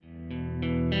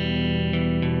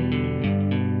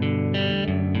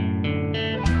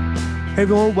Hey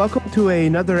everyone, welcome to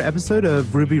another episode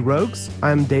of Ruby Rogues.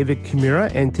 I'm David Kimura,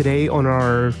 and today on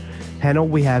our panel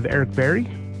we have Eric Berry.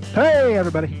 Hey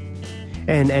everybody.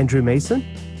 And Andrew Mason.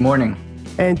 Morning.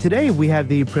 And today we have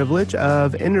the privilege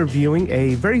of interviewing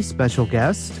a very special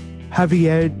guest,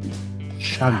 Xavier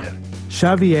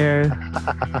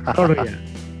Noria.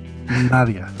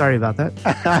 Nadia. Sorry about that.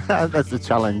 That's the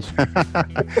challenge.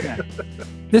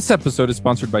 This episode is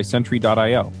sponsored by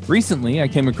Sentry.io. Recently, I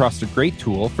came across a great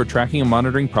tool for tracking and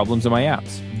monitoring problems in my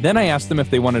apps. Then I asked them if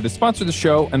they wanted to sponsor the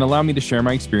show and allow me to share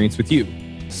my experience with you.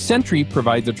 Sentry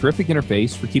provides a terrific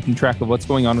interface for keeping track of what's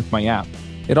going on with my app.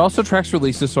 It also tracks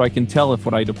releases so I can tell if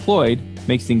what I deployed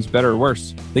makes things better or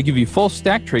worse. They give you full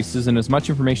stack traces and as much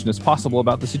information as possible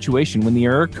about the situation when the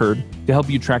error occurred to help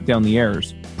you track down the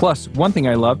errors. Plus, one thing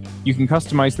I love, you can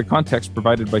customize the context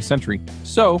provided by Sentry.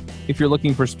 So, if you're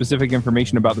looking for specific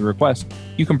information about the request,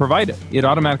 you can provide it. It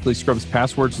automatically scrubs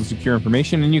passwords and secure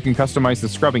information, and you can customize the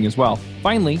scrubbing as well.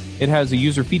 Finally, it has a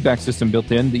user feedback system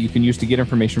built in that you can use to get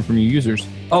information from your users.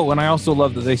 Oh, and I also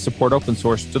love that they support open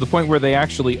source to the point where they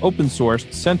actually open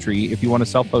sourced Sentry if you want to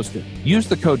self-host it. Use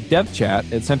the code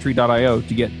DevChat at Sentry.io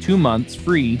to get 2 months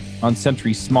free on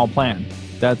Sentry's small plan.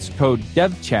 That's code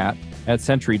DevChat at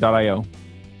Sentry.io.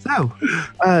 So,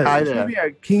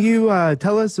 Xavier, can you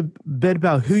tell us a bit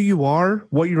about who you are,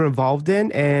 what you're involved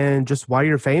in, and just why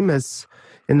you're famous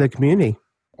in the community?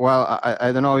 Well,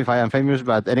 I don't know if I am famous,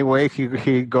 but anyway,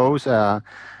 he goes. So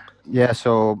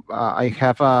I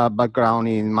have a background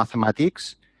in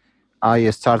mathematics. I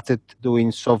started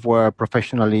doing software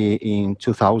professionally in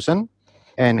 2000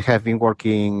 and have been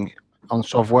working on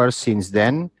software since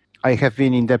then. I have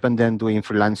been independent doing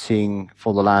freelancing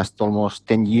for the last almost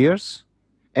 10 years.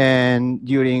 And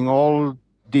during all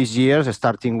these years,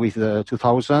 starting with the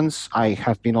 2000s, I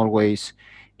have been always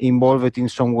involved in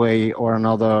some way or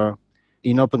another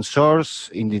in open source.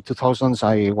 In the 2000s,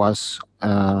 I was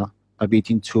a bit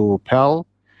into Perl.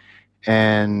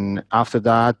 And after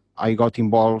that, I got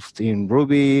involved in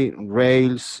Ruby,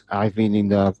 Rails. I've been in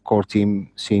the core team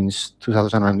since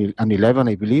 2011,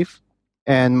 I believe.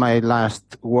 And my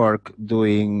last work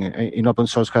doing in open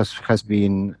source has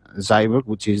been Zeitwerk,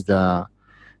 which is the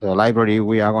library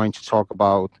we are going to talk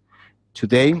about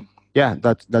today. Yeah,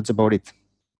 that's about it.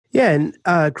 Yeah, and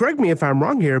correct me if I'm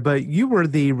wrong here, but you were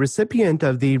the recipient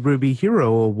of the Ruby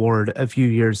Hero Award a few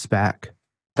years back.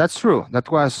 That's true.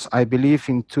 That was, I believe,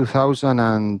 in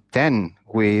 2010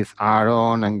 with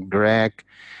Aaron and Greg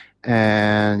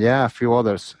and a few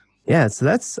others. Yeah, so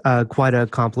that's quite an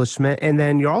accomplishment. And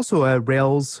then you're also a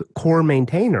Rails core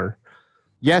maintainer.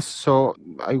 Yes, so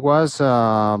I was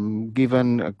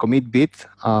given a commit bit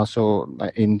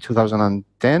in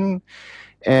 2010,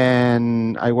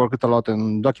 and I worked a lot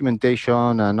on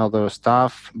documentation and other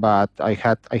stuff, but I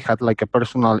had like a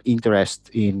personal interest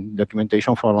in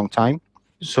documentation for a long time.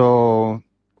 So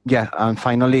and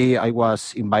finally I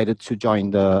was invited to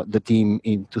join the team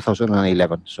in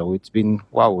 2011. So it's been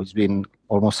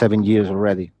almost 7 years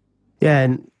already. Yeah,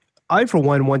 and I, for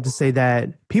one, want to say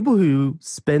that people who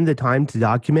spend the time to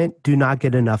document do not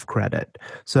get enough credit.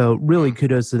 So really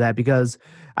kudos to that, because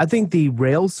I think the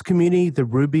Rails community, the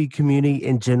Ruby community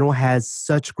in general, has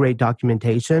such great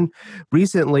documentation.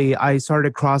 Recently, I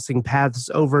started crossing paths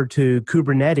over to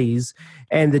Kubernetes,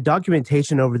 and the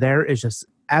documentation over there is just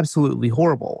absolutely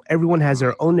horrible. Everyone has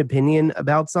their own opinion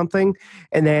about something,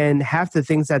 and then half the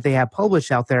things that they have published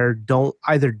out there don't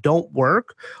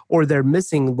work, or they're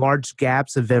missing large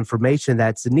gaps of information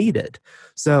that's needed.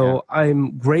 So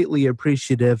I'm greatly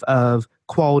appreciative of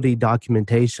quality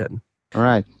documentation. All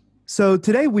right. So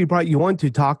today we brought you on to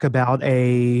talk about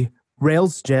a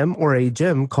Rails gem, or a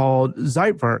gem called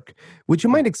Zeitwerk. Would you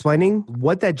mind explaining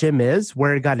what that gem is,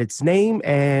 where it got its name,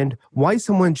 and why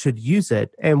someone should use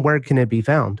it, and where can it be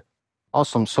found?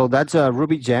 Awesome. So that's a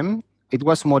Ruby gem. It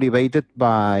was motivated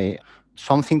by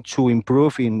something to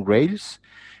improve in Rails.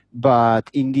 But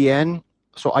in the end,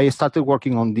 so I started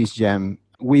working on this gem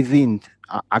within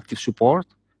active support.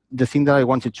 The thing that I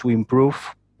wanted to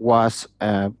improve was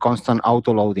constant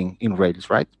auto-loading in Rails,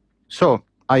 right? So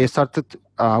I started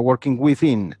working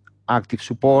within active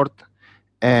support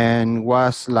and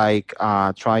was like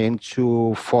trying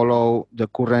to follow the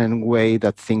current way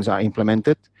that things are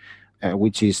implemented,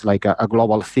 which is like a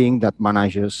global thing that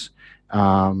manages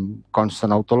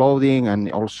constant auto-loading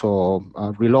and also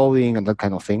reloading and that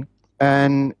kind of thing.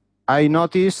 And I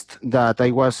noticed that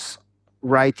I was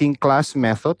writing class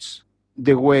methods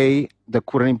the way the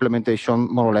current implementation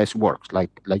more or less works.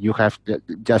 Like you have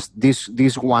just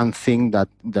this one thing that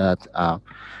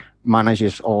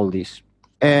manages all this.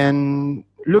 And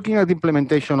looking at the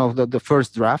implementation of the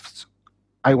first drafts,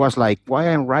 I was like, why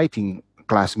am I writing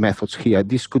class methods here.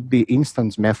 This could be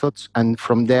instance methods. And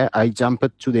from there, I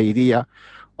jumped to the idea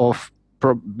of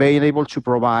being able to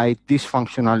provide this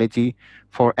functionality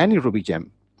for any Ruby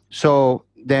gem. So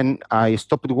then I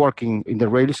stopped working in the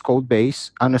Rails code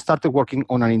base and I started working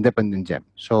on an independent gem.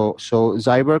 So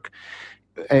Zeitwerk,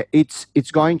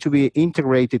 it's going to be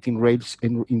integrated in Rails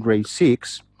in Rails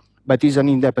 6, but it's an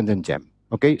independent gem.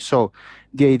 Okay, so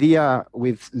the idea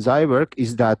with Zeitwerk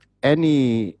is that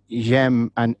any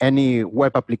gem and any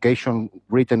web application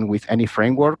written with any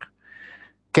framework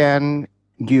can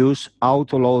use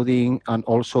auto-loading and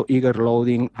also eager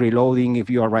loading, reloading if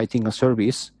you are writing a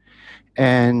service.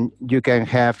 And you can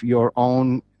have your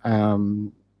own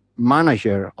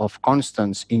manager of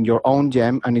constants in your own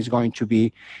gem, and it's going to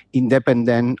be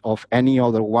independent of any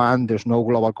other one. There's no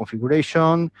global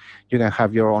configuration. You can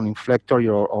have your own inflector,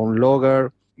 your own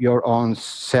logger, your own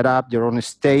setup, your own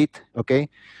state, okay?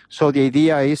 So the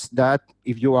idea is that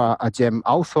if you are a gem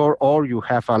author or you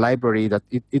have a library that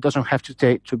it doesn't have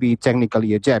to be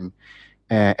technically a gem.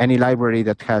 Any library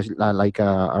that has like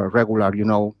a regular,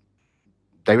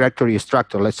 directory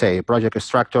structure, let's say a project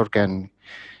structure can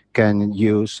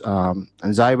use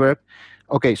Zeitwerk.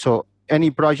 Okay, so any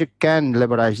project can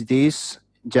leverage this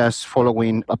just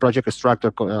following a project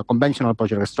structure, a conventional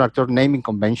project structure, naming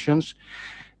conventions,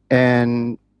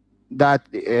 and that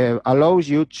allows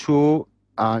you to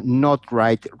not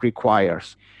write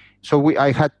requires. So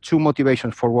I had two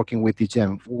motivations for working with the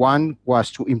gem. One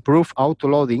was to improve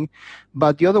auto-loading,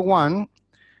 but the other one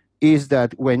is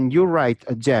that when you write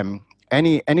a gem,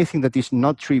 anything that is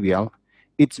not trivial,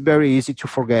 it's very easy to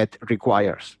forget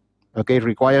requires. Okay,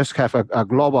 requires have a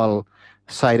global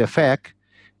side effect,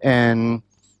 and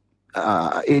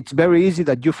it's very easy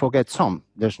that you forget some.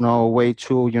 There's no way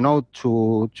to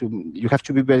you have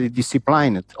to be very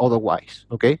disciplined otherwise.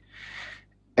 Okay,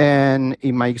 and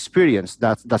in my experience,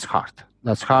 that's hard.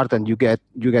 That's hard, and you get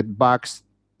bugs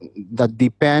that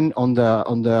depend on the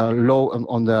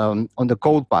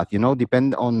code path,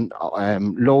 depend on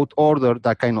load order,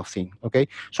 that kind of thing. Okay,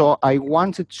 so I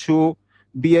wanted to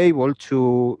be able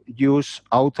to use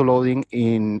auto-loading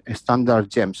in standard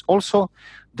gems. Also,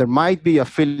 there might be a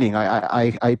feeling,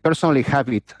 I personally have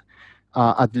it,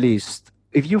 at least,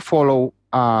 if you follow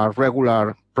a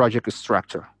regular project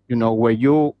structure, where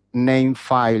you name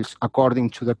files according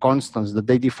to the constants that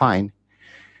they define,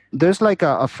 there's like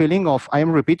a feeling of I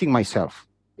am repeating myself.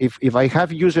 If I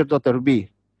have user.rb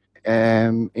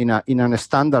in a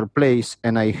standard place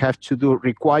and I have to do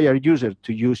require user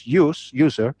to use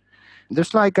user,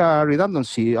 there's like a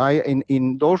redundancy.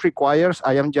 In those requires,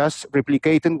 I am just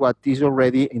replicating what is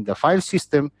already in the file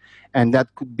system, and that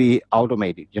could be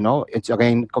automated. It's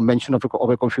again convention of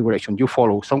a configuration. You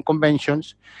follow some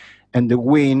conventions, and the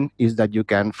win is that you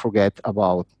can forget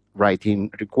about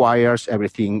writing requires.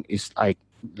 Everything is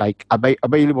like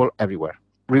available everywhere.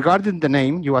 Regarding the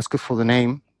name, you asked for the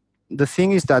name. The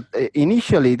thing is that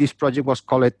initially this project was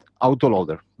called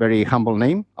Autoloader, very humble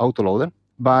name, Autoloader.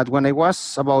 But when I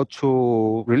was about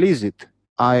to release it,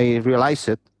 I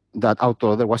realized that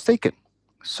Autoloader was taken.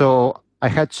 So I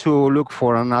had to look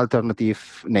for an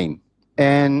alternative name.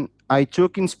 And I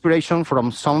took inspiration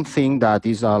from something that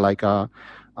is like a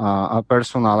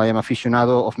personal, I am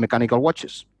aficionado of mechanical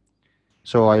watches.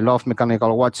 So I love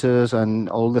mechanical watches and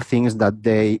all the things that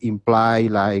they imply,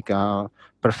 like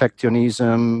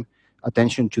perfectionism,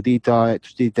 attention to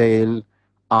detail,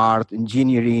 art,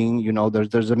 engineering.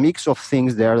 There's a mix of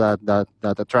things there that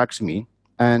attracts me,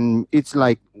 and it's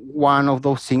like one of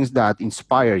those things that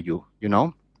inspire you.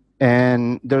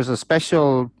 And there's a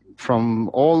special from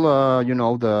all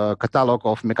the catalog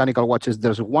of mechanical watches.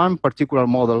 There's one particular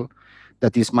model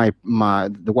that is the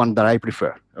one that I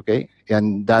prefer, okay?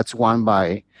 And that's one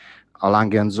by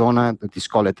Lange and Zona that is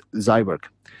called Zeitwerk.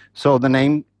 So the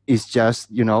name is just,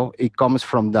 it comes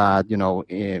from that,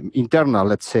 internal,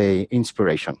 let's say,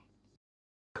 inspiration.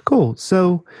 Cool.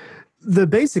 So the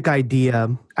basic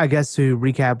idea, I guess, to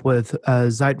recap with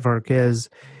Zeitwerk is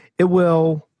it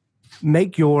will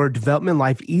make your development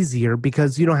life easier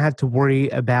because you don't have to worry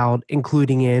about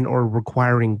including in or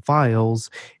requiring files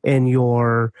in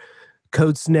your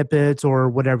code snippets or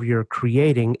whatever you're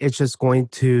creating. It's just going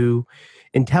to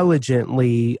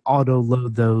intelligently auto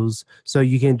load those so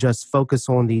you can just focus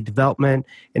on the development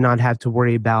and not have to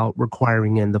worry about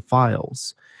requiring in the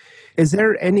files. Is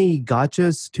there any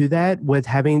gotchas to that with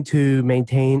having to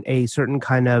maintain a certain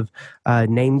kind of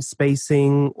name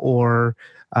spacing or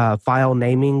file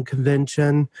naming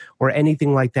convention or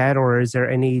anything like that? Or is there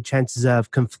any chances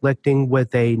of conflicting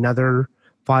with another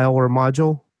file or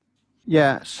module?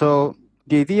 Yeah, so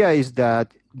the idea is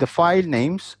that the file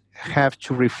names have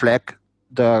to reflect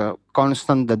the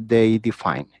constant that they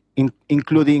define,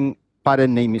 including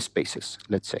parent namespaces,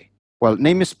 let's say. Well,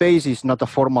 namespace is not a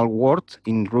formal word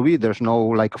in Ruby. There's no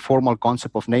like a formal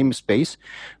concept of namespace,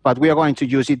 but we are going to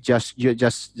use it just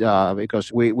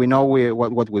because we know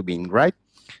what we mean, right?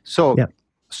 So, yeah.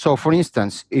 so for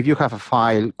instance, if you have a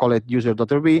file called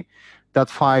user.rb, that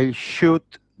file should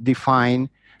define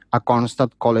a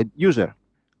constant called user,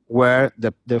 where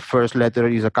the first letter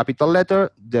is a capital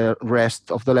letter, the rest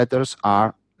of the letters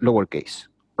are lowercase,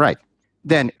 right?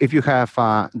 Then if you have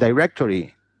a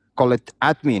directory, call it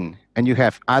admin, and you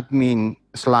have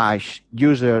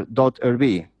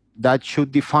admin/user.rb, that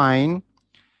should define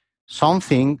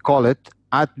something called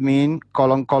admin :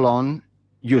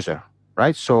 user,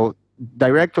 right? So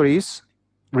directories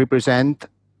represent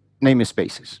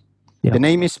namespaces. Yeah. The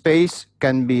namespace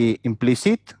can be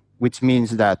implicit, which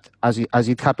means that as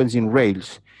it happens in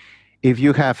Rails, if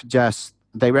you have just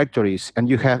directories and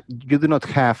you do not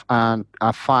have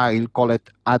a file called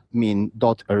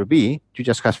admin.rb, you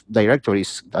just have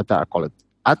directories that are called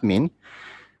admin,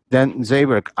 then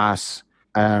Zeitwerk, as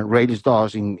Rails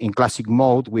does in classic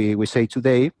mode, we say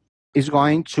today, is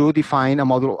going to define a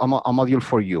module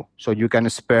for you. So you can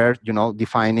spare,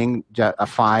 defining a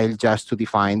file just to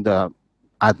define the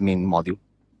admin module.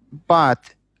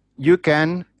 But you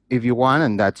can, if you want,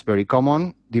 and that's very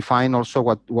common, define also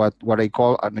what I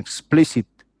call an explicit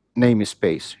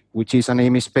namespace, which is a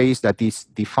namespace that is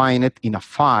defined in a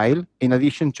file in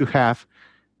addition to have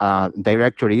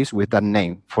directories with that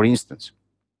name. For instance,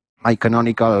 my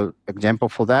canonical example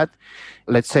for that,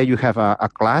 let's say you have a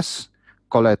class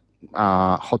called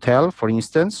hotel, for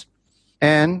instance,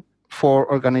 and for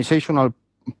organizational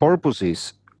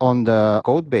purposes on the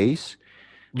code base,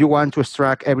 you want to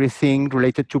extract everything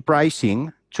related to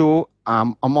pricing to a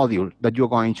module that you're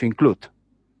going to include,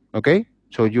 okay?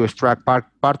 So you extract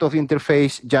part of the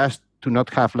interface just to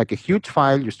not have like a huge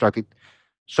file, you extract it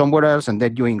somewhere else, and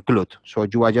then you include. So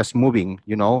you are just moving,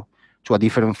 to a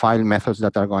different file methods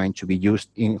that are going to be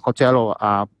used in hotel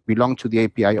or belong to the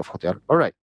API of hotel. All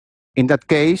right. In that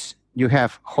case, you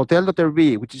have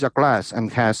hotel.rb, which is a class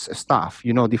and has stuff,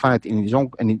 defined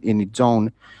in its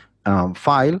own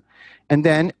file. And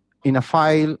then in a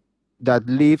file that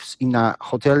lives in a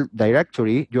hotel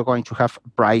directory, you're going to have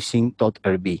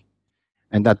pricing.rb.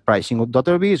 And that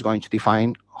pricing.rb is going to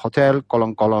define hotel :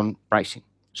 pricing.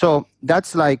 So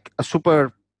that's like a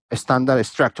super standard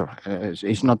structure.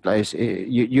 It's not like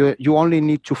you only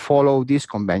need to follow these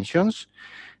conventions,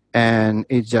 and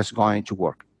it's just going to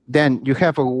work. Then you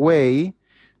have a way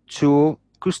to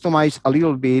customize a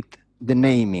little bit the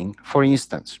naming. For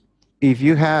instance, if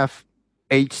you have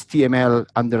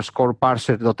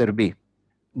HTML_parser.rb,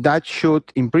 that should,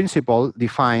 in principle,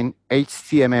 define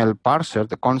HTML parser,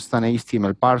 the constant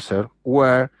HTML parser,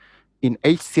 where in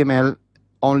HTML,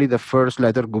 only the first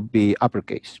letter would be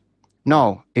uppercase.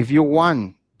 Now, if you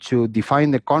want to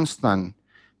define the constant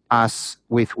as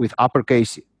with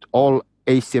uppercase, all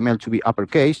HTML to be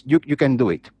uppercase, you can do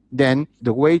it. Then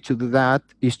the way to do that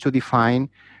is to define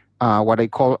what I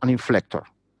call an inflector,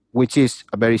 which is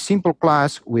a very simple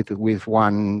class with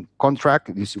one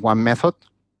contract, this one method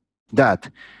that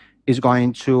is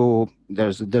going to,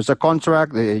 there's a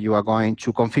contract that you are going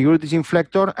to configure this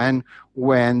inflector, and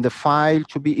when the file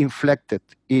to be inflected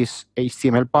is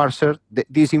HTML parser,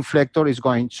 this inflector is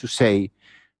going to say,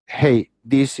 hey,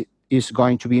 this is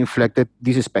going to be inflected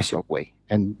this special way.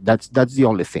 And that's the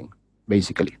only thing,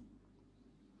 basically.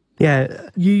 Yeah,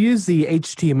 you use the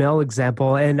HTML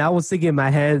example, and I was thinking in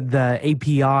my head the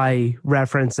API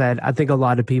reference that I think a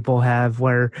lot of people have,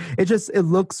 where it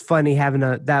looks funny having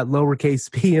that lowercase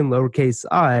p and lowercase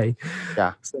I.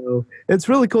 Yeah. So it's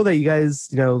really cool that you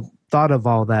guys, thought of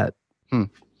all that.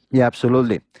 Yeah,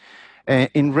 absolutely.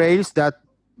 In Rails, that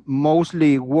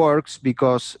mostly works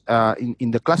because in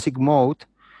the classic mode,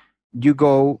 you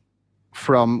go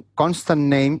from constant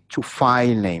name to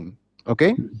file name.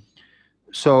 Okay.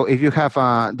 So if you have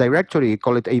a directory,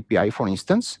 call it API, for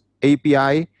instance,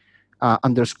 API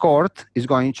underscored is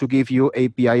going to give you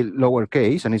API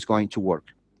lowercase, and it's going to work.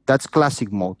 That's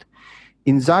classic mode.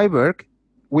 In Zeitwerk,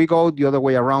 we go the other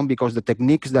way around because the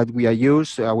techniques that we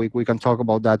use, we can talk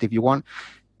about that if you want,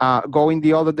 go in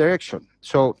the other direction.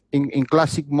 So in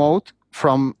classic mode,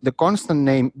 from the constant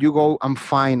name, you go and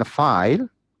find a file,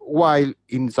 while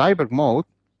in Zeitwerk mode,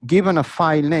 given a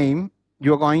file name,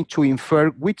 you're going to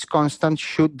infer which constant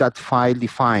should that file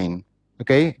define,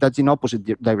 okay? That's in opposite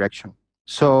direction.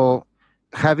 So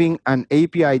having an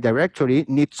API directory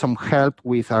needs some help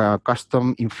with a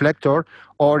custom inflector,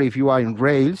 or if you are in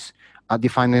Rails,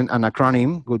 defining an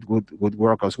acronym would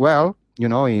work as well.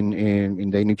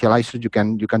 in the initializer,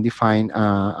 you can define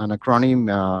an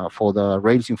acronym for the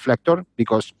Rails inflector,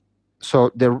 because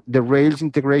so the Rails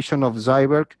integration of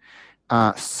Zeitwerk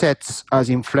sets as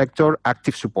inflector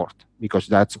active support, because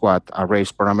that's what a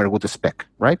Rails programmer would expect,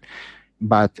 right?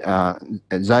 But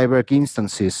Zeitwerk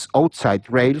instances outside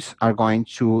Rails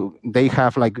they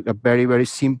have like a very, very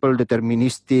simple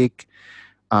deterministic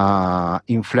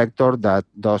inflector that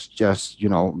does just,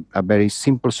 a very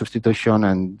simple substitution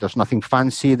and does nothing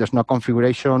fancy. There's no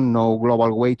configuration, no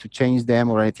global way to change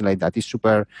them or anything like that. It's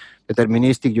super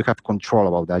deterministic. You have control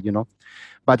about that,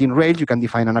 But in Rails, you can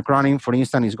define an acronym. For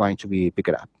instance, it's going to be pick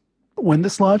it up. When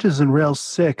this launches in Rails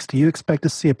 6, do you expect to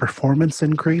see a performance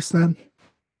increase then?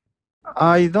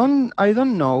 I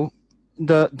don't know.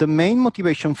 The main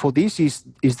motivation for this is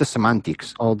the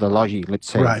semantics or the logic, let's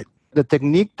say. Right. The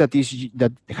technique that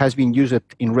has been used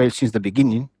in Rails since the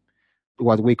beginning,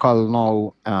 what we call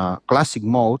now classic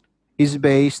mode, is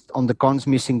based on the cons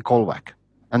missing callback.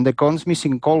 And the cons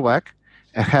missing callback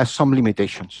has some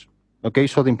limitations. Okay,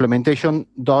 so the implementation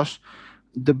does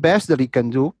the best that it can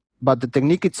do, but the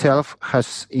technique itself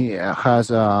has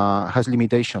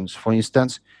limitations. For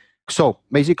instance, so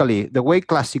basically the way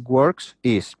classic works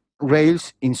is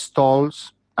Rails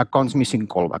installs a cons missing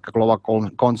callback, a global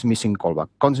cons missing callback.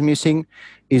 Cons missing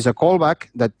is a callback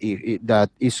that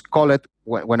is called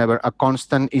whenever a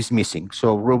constant is missing.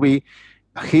 So Ruby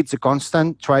hits a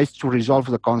constant, tries to resolve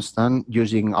the constant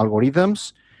using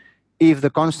algorithms. If the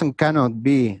constant cannot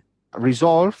be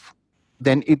resolved,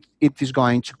 then it is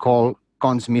going to call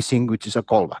cons missing, which is a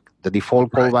callback. The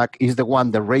default callback is the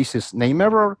one that raises name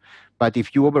error, but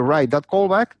if you override that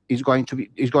callback, it's going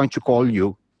to call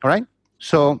you. All right.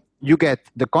 So you get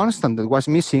the constant that was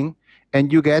missing,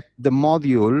 and you get the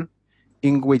module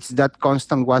in which that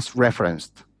constant was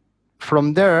referenced.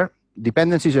 From there,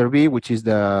 dependencies RB, which is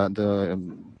the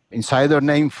insider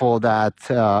name for that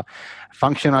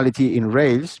functionality in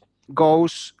Rails,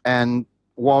 goes and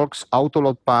walks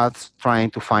autoload paths trying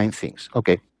to find things.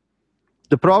 Okay.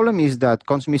 The problem is that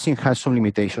cons missing has some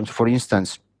limitations. For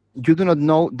instance, you do not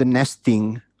know the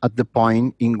nesting at the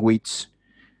point in which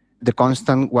the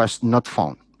constant was not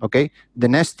found. Okay, the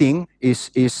nesting is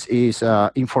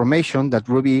information that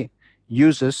Ruby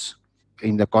uses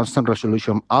in the constant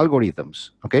resolution algorithms.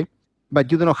 Okay,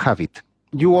 but you do not have it.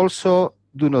 You also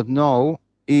do not know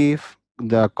if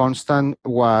the constant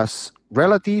was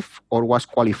relative or was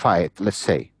qualified. Let's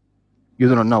say you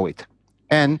do not know it,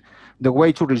 and the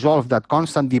way to resolve that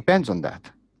constant depends on that.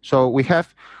 So we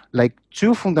have like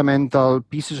two fundamental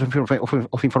pieces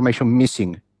of information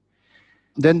missing.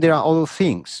 Then there are other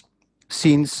things.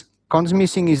 Since cons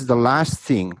missing is the last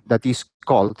thing that is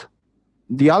called,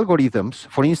 the algorithms,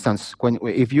 for instance,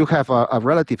 if you have a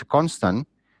relative constant,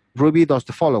 Ruby does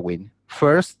the following.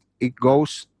 First, it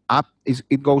goes up,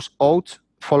 it goes out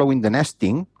following the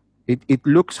nesting. It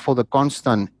looks for the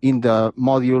constant in the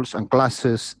modules and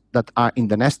classes that are in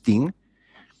the nesting.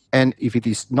 And if it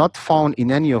is not found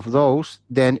in any of those,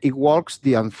 then it walks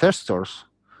the ancestors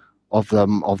of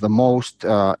the most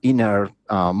inner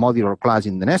modular class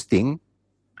in the nesting.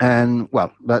 And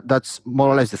well, that's more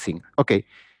or less the thing. Okay.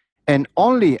 And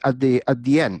only at the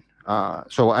end,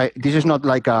 this is not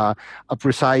like a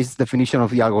precise definition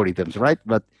of the algorithms, right?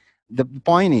 But the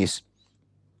point is,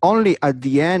 only at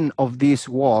the end of this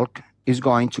walk is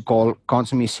going to call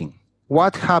cons missing.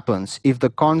 What happens if the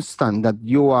constant that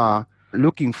you are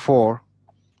looking for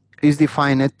is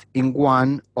defined in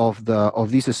one of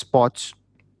these spots?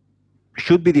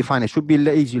 Should be defined, should be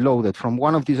lazy loaded from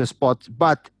one of these spots,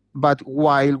 but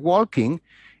while walking,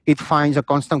 it finds a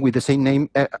constant with the same name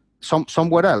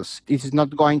somewhere else. It is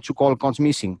not going to call cons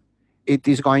missing. It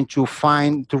is going to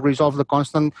resolve the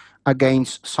constant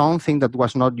against something that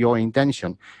was not your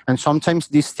intention. And sometimes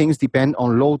these things depend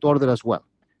on load order as well.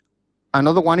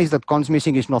 Another one is that cons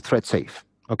missing is not thread safe.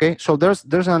 Okay, so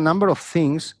there's a number of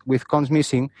things with cons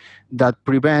missing that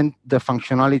prevent the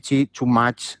functionality to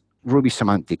match Ruby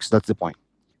semantics. That's the point.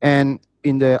 And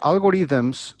in the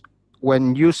algorithms,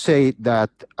 when you say that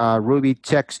Ruby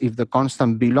checks if the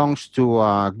constant belongs to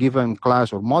a given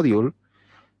class or module,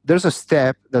 there's a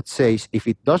step that says if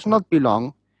it does not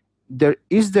belong,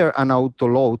 is there an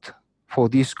autoload for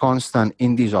this constant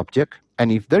in this object?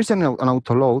 And if there's an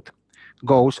autoload,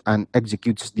 goes and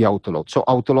executes the autoload. So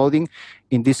autoloading,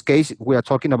 in this case, we are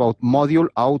talking about module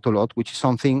autoload, which is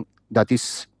something that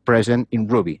is present in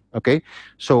Ruby. Okay,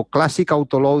 so classic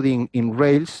autoloading in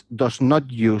Rails does not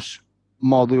use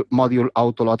module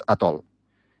autoload at all.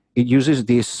 It uses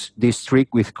this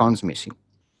trick with cons missing.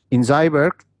 In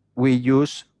Zeitwerk, we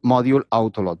use module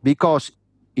autoload because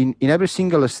in every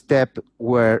single step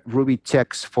where Ruby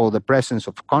checks for the presence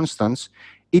of constants,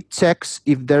 it checks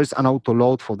if there's an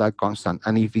autoload for that constant.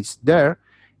 And if it's there,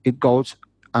 it goes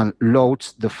and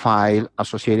loads the file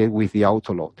associated with the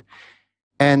autoload.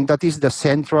 And that is the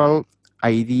central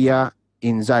idea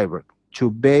in Zeitwerk, to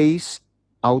base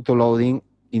autoloading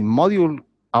in module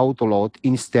autoload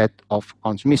instead of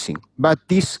const missing. But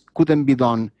this couldn't be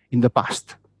done in the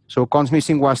past. So const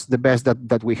missing was the best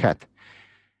that we had.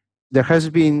 There has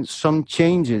been some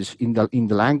changes in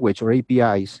the language or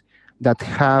APIs that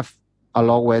have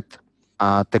allowed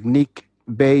a technique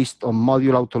based on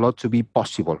module autoload to be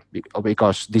possible,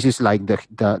 because this is like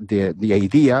the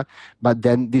idea, but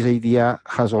then this idea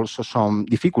has also some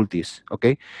difficulties,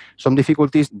 okay? Some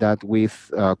difficulties that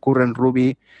with current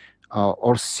Ruby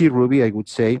or C Ruby, I would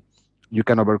say, you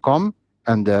can overcome,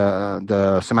 and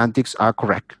the semantics are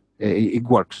correct. It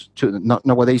works.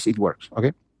 Nowadays, it works,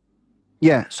 okay?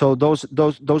 Yeah, so those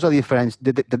are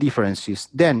the differences.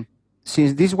 Then,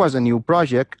 since this was a new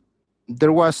project,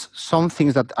 there was some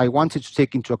things that I wanted to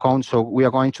take into account, so we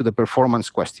are going to the performance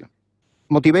question.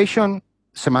 Motivation,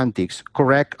 semantics,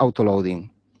 correct autoloading.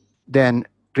 Then,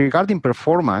 regarding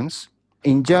performance,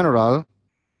 in general,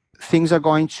 things are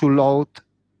going to load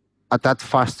a tad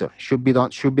faster. Should be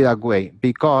that way,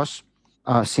 because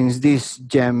since this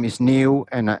gem is new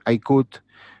and I could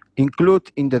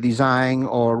include in the design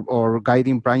or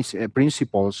guiding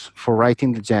principles for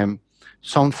writing the gem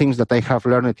some things that I have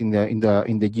learned in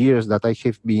the years that I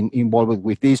have been involved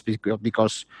with this,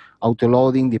 because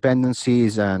autoloading,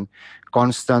 dependencies, and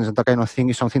constants and that kind of thing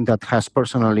is something that has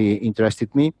personally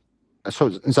interested me. So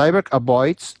Zeitwerk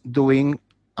avoids doing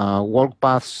work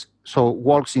paths, so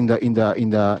works in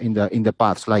the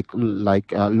paths like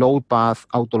load path,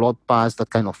 autoload paths,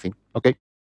 that kind of thing. Okay,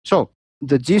 so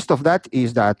the gist of that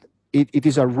is that it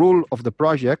is a rule of the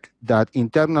project that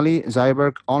internally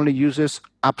Zeitwerk only uses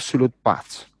absolute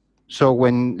paths. So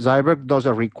when Zeitwerk does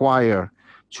a require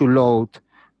to load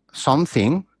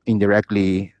something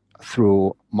indirectly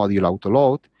through module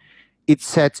autoload,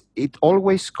 it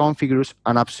always configures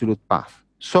an absolute path.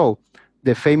 So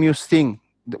the famous thing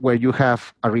where you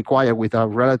have a require with a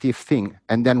relative thing,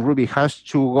 and then Ruby has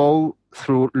to go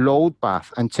through load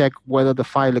path and check whether the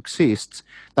file exists,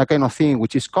 that kind of thing,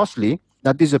 which is costly,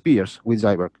 that disappears with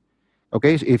Zeitwerk.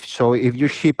 Okay, if you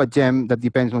ship a gem that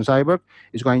depends on Zeitwerk,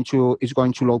 it's going to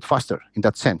load faster in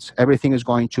that sense. Everything is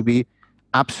going to be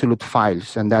absolute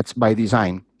files, and that's by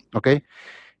design. Okay,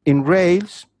 in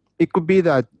Rails, it could be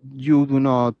that you do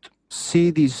not see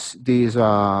this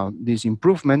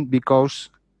improvement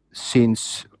because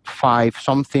since 5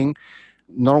 something,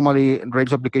 normally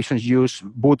Rails applications use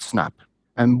Bootsnap,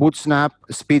 and Bootsnap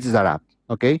speeds that up.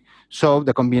 Okay, so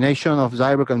the combination of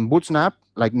Zeitwerk and Bootsnap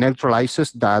like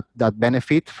neutralizes that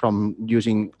benefit from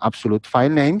using absolute file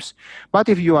names. But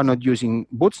if you are not using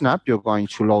Bootsnap, you're going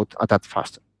to load a tad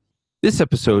faster. This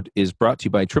episode is brought to you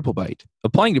by TripleByte.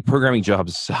 Applying to programming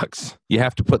jobs sucks. You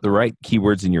have to put the right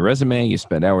keywords in your resume, you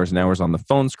spend hours and hours on the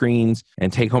phone screens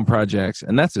and take-home projects,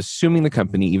 and that's assuming the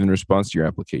company even responds to your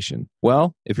application.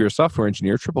 Well, if you're a software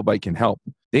engineer, TripleByte can help.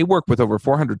 They work with over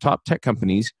 400 top tech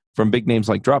companies, from big names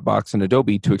like Dropbox and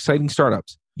Adobe to exciting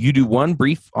startups. You do one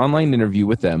brief online interview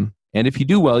with them, and if you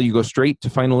do well, you go straight to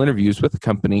final interviews with the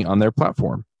company on their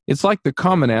platform. It's like the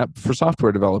Common App for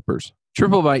software developers.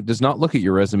 TripleByte does not look at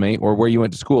your resume or where you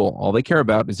went to school. All they care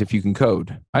about is if you can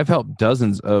code. I've helped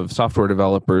dozens of software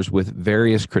developers with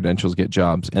various credentials get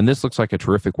jobs, and this looks like a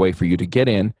terrific way for you to get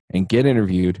in and get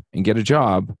interviewed and get a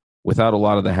job without a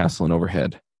lot of the hassle and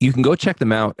overhead. You can go check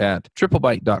them out at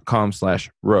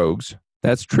triplebyte.com/rogues.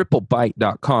 That's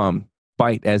triplebyte.com,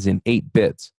 byte as in 8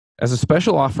 bits. As a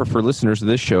special offer for listeners of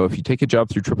this show, if you take a job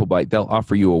through TripleByte, they'll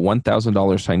offer you a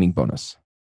 $1,000 signing bonus.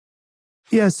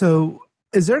 Yeah, so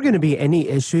is there going to be any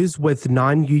issues with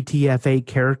non-UTF-8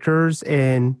 characters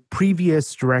in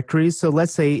previous directories? So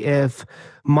let's say if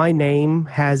my name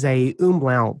has a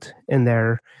umlaut in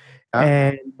there,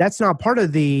 and that's not part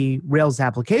of the Rails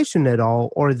application at all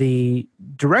or the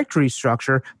directory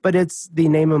structure, but it's the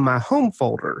name of my home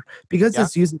folder. Because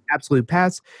it's using absolute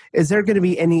paths, is there going to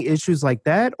be any issues like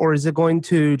that? Or is it going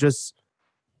to just,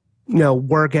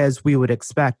 work as we would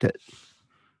expect it?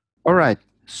 All right.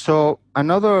 So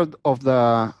another of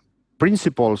the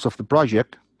principles of the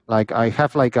project, like I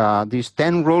have these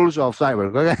 10 rules of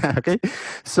Zeitwerk. Okay.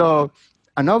 So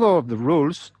another of the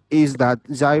rules is that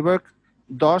Zeitwerk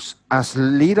does as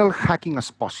little hacking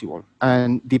as possible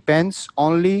and depends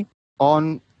only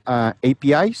on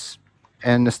APIs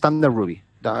and standard Ruby.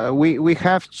 We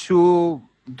have to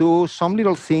do some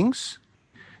little things,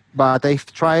 but I've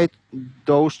tried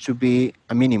those to be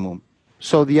a minimum.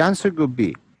 So the answer could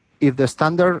be, if the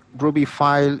standard Ruby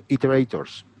file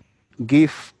iterators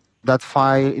give that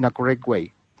file in a correct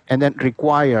way, and then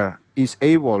require is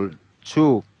able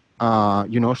to,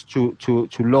 to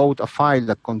load a file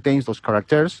that contains those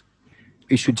characters,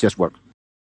 it should just work.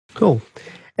 Cool.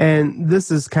 And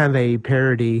this is kind of a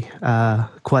parody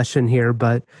question here,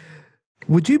 but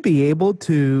would you be able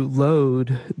to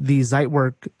load the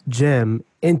Zeitwerk gem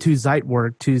into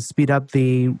Zeitwerk to speed up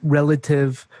the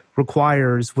relative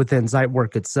requires within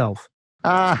Zeitwerk itself?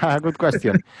 Good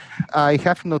question. I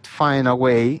have not found a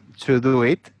way to do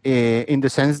it in the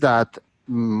sense that,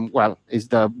 it's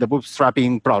the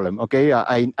bootstrapping problem, okay?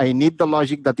 I need the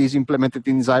logic that is implemented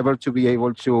in Zeitwerk to be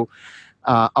able to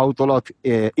autoload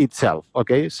itself,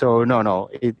 okay? So no,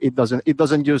 it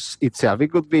doesn't use itself. It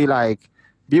could be like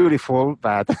beautiful,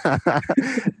 but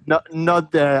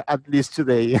not there, at least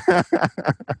today.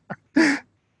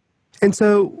 And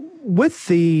so with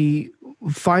the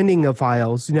finding of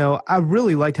files, I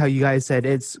really liked how you guys said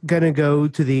it's going to go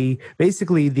to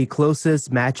basically the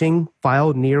closest matching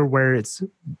file near where it's,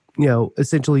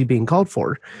 essentially being called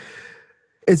for.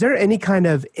 Is there any kind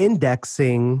of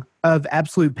indexing of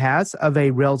absolute paths of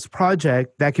a Rails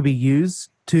project that could be used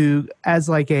as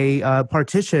like a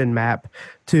partition map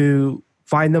to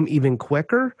find them even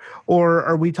quicker? Or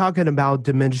are we talking about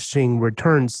diminishing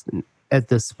returns at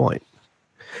this point?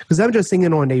 Because I'm just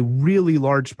thinking on a really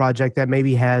large project that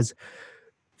maybe has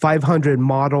 500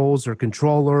 models or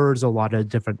controllers, a lot of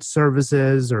different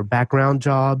services or background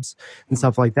jobs and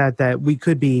stuff like that, that we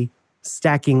could be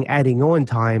adding on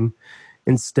time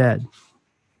instead.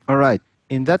 All right.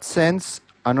 In that sense,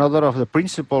 another of the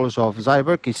principles of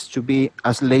Zeitwerk is to be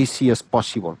as lazy as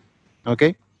possible.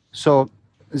 Okay? So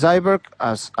Zeitwerk,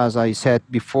 as I said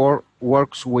before,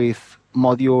 works with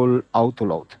module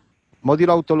autoload.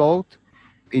 Module autoload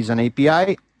is an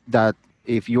API that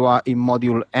if you are in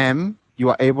module M, you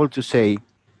are able to say,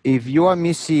 if you are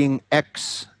missing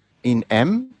X in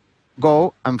M,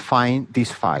 go and find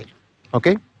this file.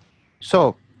 Okay?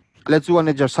 So let's do an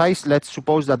exercise. Let's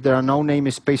suppose that there are no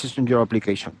namespaces in your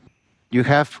application. You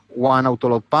have one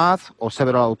autoload path or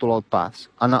several autoload paths.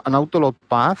 An autoload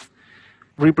path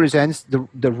represents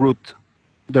the root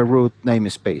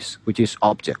namespace, which is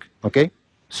object. Okay?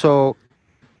 So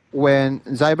when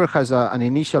Zeitwerk has an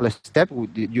initial step,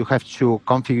 you have to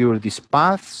configure these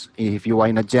paths. If you are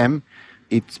in a gem,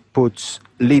 it puts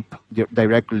lib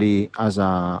directly as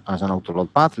an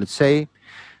autoload path, let's say.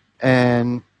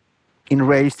 And in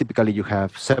Rails, typically you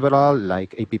have several,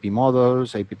 like app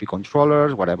models, app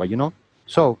controllers, whatever,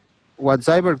 So what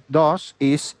Zeitwerk does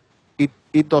is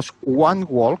it does one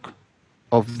walk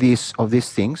of these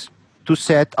things to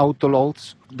set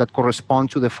autoloads that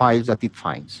correspond to the files that it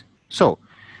finds. So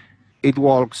it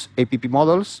walks app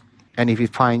models, and if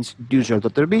it finds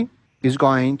user.rb, it's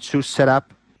going to set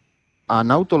up an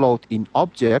autoload in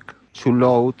object to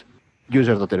load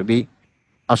user.rb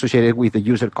associated with the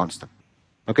user constant.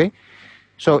 Okay?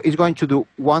 So it's going to do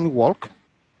one walk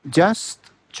just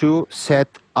to set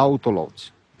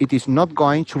autoloads. It is not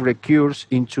going to recurse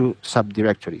into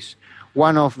subdirectories.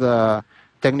 One of the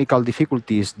technical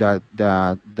difficulties that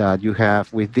you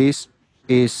have with this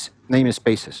is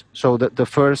namespaces. So the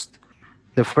first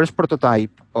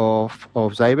prototype of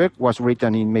Zeitwerk was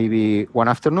written in maybe one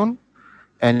afternoon,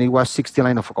 and it was 60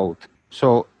 lines of code.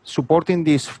 So supporting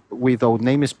this without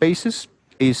namespaces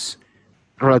is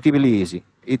relatively easy.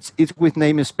 It's with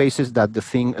namespaces that the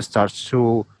thing starts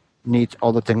to need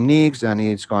all the techniques, and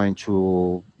it's going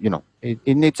to,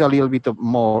 it needs a little bit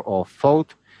more of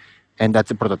thought, and that's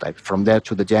the prototype. From there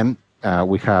to the gem,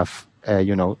 we have,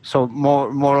 so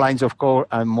more lines of code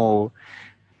and more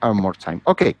time.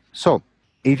 Okay, so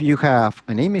if you have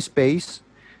a namespace,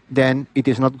 then it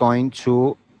is not going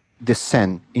to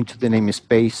descend into the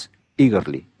namespace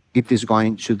eagerly. It is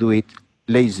going to do it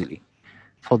lazily.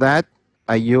 For that,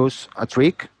 I use a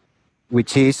trick,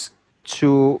 which is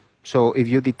so if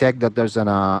you detect that there's an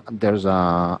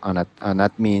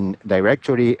admin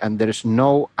directory and there's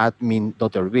no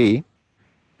admin.rb,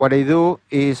 what I do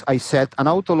is I set an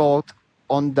autoload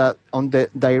on the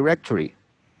directory.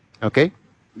 Okay,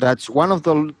 that's one of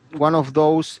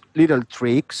those little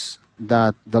tricks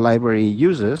that the library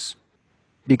uses,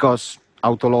 because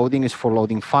autoloading is for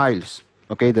loading files.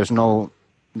 Okay, there's no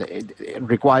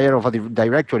require of a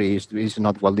directory is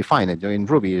not well defined in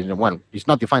Ruby. Well, it's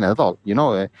not defined at all.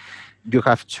 You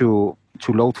have to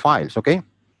load files. Okay,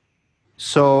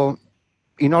 so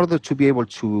in order to be able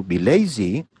to be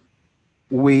lazy,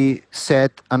 we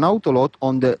set an autoload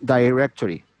on the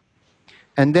directory,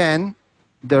 and then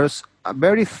there's a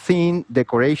very thin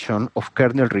decoration of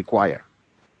kernel require.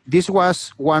 This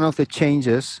was one of the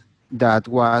changes that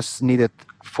was needed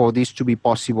for this to be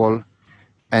possible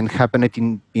and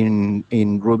happened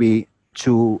in Ruby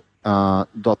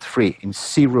 2.3, in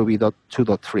C Ruby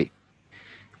 2.3,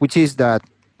 which is that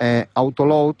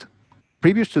autoload,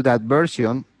 previous to that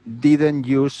version, didn't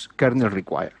use kernel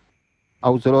require.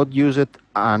 Autoload used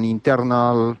an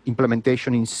internal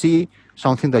implementation in C,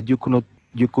 something that you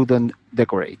couldn't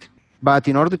decorate. But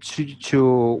in order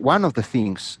to one of the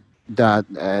things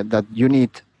that you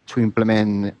need to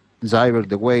implement Zeitwerk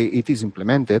the way it is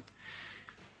implemented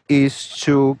is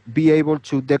to be able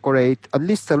to decorate at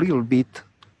least a little bit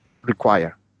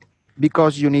require,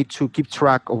 because you need to keep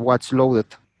track of what's loaded,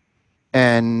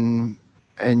 and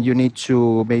you need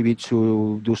to maybe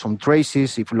to do some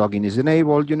traces if login is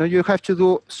enabled. You have to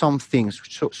do some things.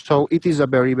 So it is a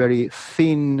very, very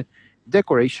thin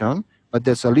decoration, but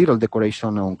there's a little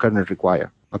decoration on kernel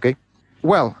require. Okay.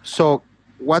 Well, so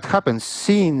what happens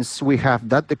since we have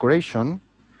that decoration?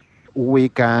 We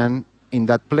can, in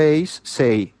that place,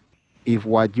 say, if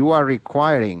what you are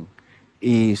requiring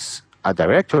is a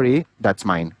directory, that's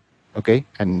mine. Okay,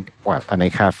 and I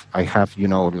have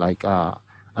like a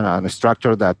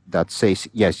structure that says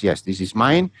yes, this is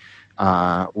mine.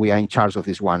 We are in charge of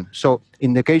this one. So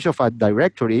in the case of a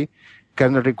directory,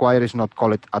 kernel require is not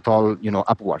called at all,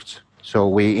 upwards. So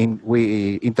we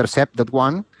intercept that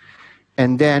one,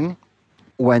 and then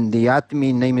when the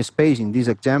admin namespace in this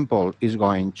example is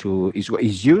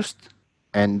used,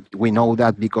 and we know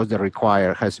that because the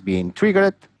require has been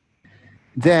triggered,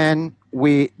 then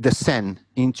we descend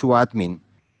into admin,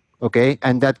 okay?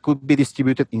 And that could be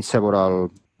distributed in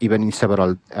several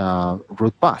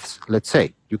root paths. Let's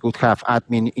say you could have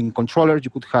admin in controller,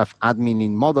 you could have admin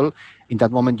in model. In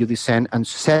that moment, you descend and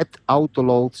set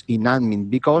autoloads in admin,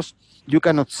 because you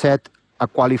cannot set a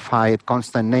qualified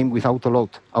constant name with autoload.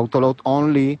 Autoload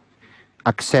only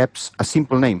accepts a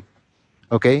simple name,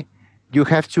 okay? You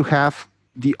have to have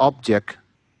the object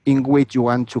in which you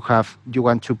want to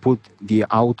put the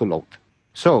autoload.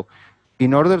 So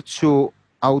in order to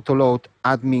autoload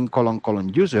admin :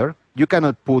 user, you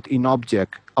cannot put in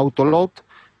object autoload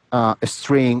a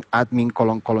string admin :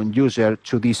 user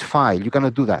to this file. You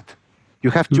cannot do that.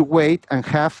 You have to wait and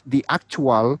have the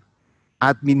actual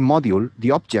admin module,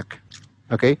 the object.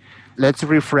 Okay, let's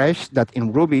refresh that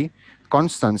in Ruby,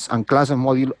 constants and class and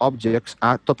module objects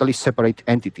are totally separate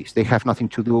entities. They have nothing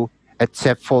to do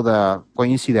except for the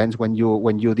coincidence when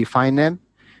you define them.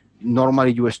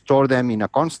 Normally you store them in a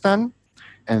constant,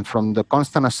 and from the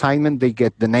constant assignment they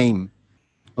get the name.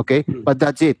 Okay, but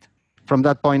that's it. From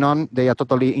that point on, they are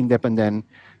totally independent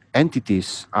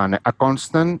entities, and a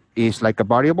constant is like a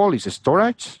variable, is a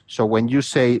storage. So when you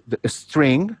say the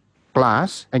string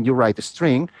class and you write a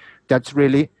string, that's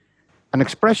really an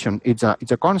expression. It's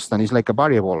a constant. It's like a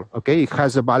variable. Okay, it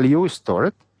has a value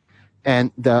stored,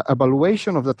 and the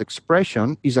evaluation of that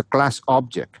expression is a class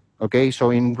object. Okay, so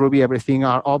in Ruby everything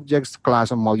are objects,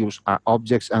 class and modules are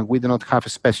objects, and we do not have a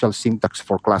special syntax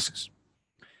for classes.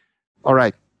 All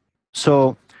right,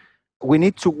 so we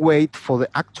need to wait for the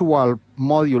actual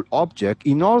module object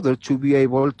in order to be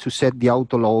able to set the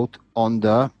autoload on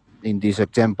the, in this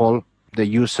example, the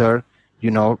user,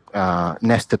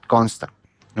 nested constant.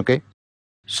 Okay,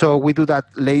 so we do that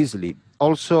lazily.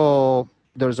 Also,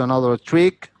 there's another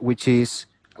trick, which is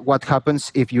what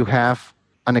happens if you have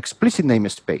an explicit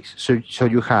namespace. So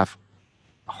you have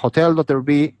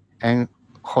hotel.rb and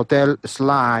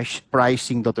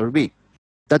hotel/pricing.rb.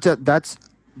 That's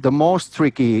the most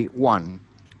tricky one,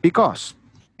 because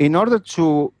in order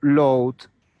to load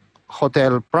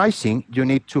hotel pricing, you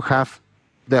need to have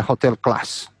the hotel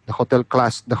class, the hotel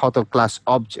class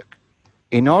object.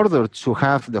 In order to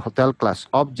have the hotel class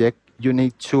object, you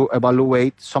need to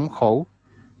evaluate somehow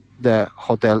the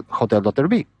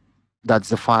hotel.rb. That's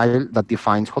the file that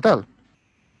defines hotel.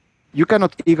 You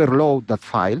cannot either load that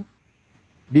file,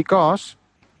 because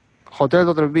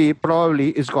hotel.rb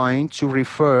probably is going to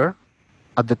refer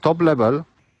at the top level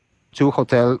to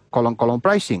hotel :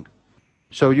 pricing.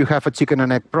 So you have a chicken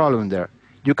and egg problem there.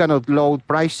 You cannot load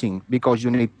pricing because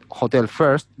you need hotel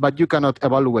first, but you cannot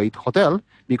evaluate hotel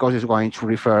because it's going to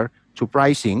refer to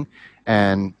pricing,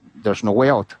 and there's no way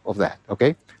out of that,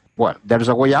 okay? Well, there's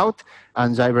a way out,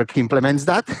 and Zeitwerk implements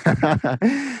that.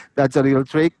 That's a little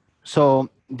trick. So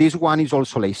this one is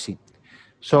also lazy.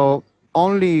 So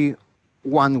only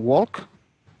one walk,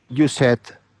 you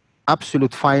set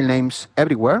absolute file names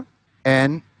everywhere,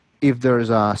 and if there's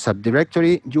a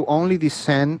subdirectory, you only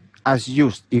descend as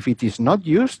used. If it is not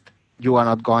used, you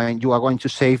are going to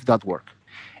save that work.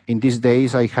 In these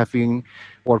days, I have been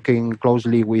working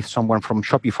closely with someone from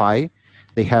Shopify.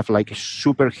 They have like a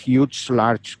super huge,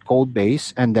 large code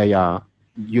base, and they are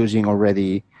using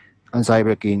already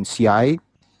Zeitwerk in CI.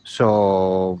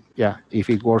 So yeah, if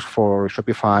it works for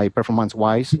Shopify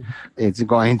performance-wise, it's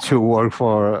going to work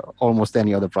for almost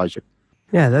any other project.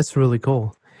 Yeah, that's really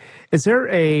cool. Is there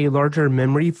a larger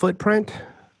memory footprint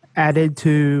added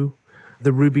to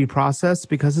the Ruby process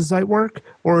because of Zeitwerk,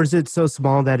 or is it so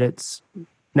small that it's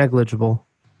negligible?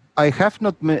 I have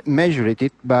not measured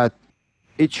it, but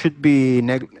it should be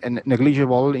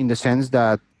negligible in the sense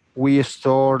that we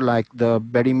store like the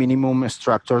very minimum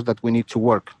structures that we need to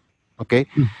work. Okay,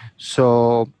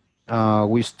 so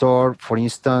we store, for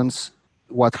instance,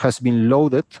 what has been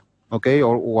loaded, okay,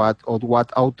 or what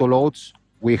auto loads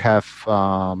we have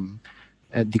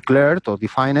declared or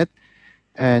defined,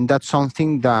 and that's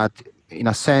something that, in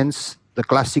a sense, the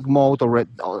classic mode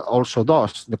also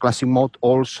does. The classic mode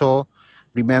also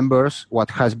remembers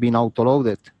what has been auto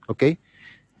loaded. Okay,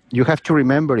 you have to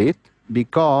remember it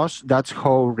because that's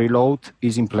how reload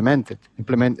is implemented.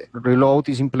 Reload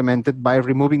is implemented by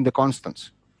removing the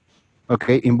constants,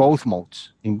 okay, in both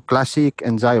modes, in classic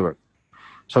and Zeitwerk.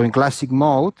 So in classic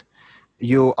mode,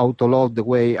 you autoload the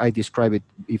way I described it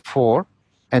before,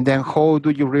 and then how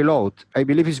do you reload? I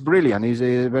believe it's brilliant. It's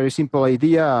a very simple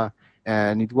idea,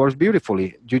 and it works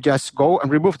beautifully. You just go and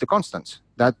remove the constants.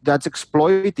 That's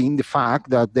exploiting the fact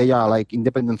that they are like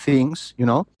independent things, you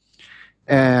know.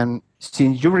 And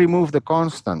since you remove the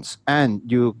constants and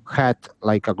you had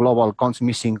like a global const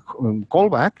missing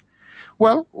callback,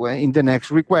 well, in the next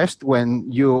request, when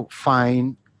you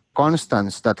find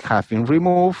constants that have been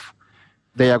removed,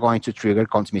 they are going to trigger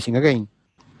const missing again.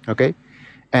 Okay,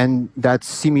 and that's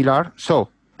similar. So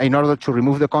in order to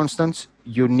remove the constants,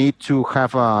 you need to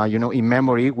have in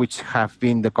memory which have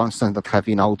been the constants that have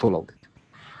been auto-loaded.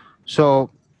 So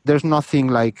there's nothing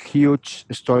like huge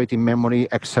storage in memory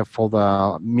except for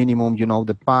the minimum,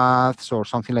 the paths or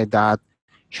something like that.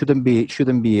 Shouldn't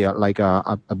be like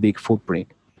a big footprint.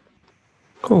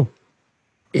 Cool.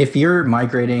 If you're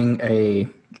migrating a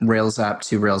Rails app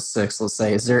to Rails 6, let's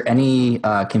say, is there any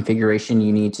configuration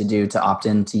you need to do to opt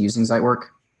in to using Zeitwerk?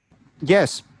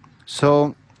 Yes.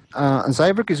 So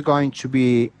Zeitwerk is going to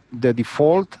be the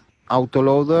default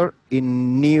autoloader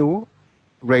in new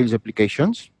Rails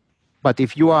applications. But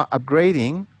if you are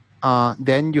upgrading,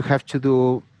 then you have to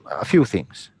do a few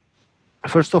things.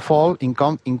 First of all, in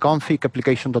config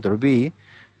application.rb,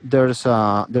 there's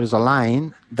a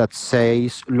line that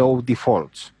says load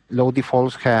defaults. Load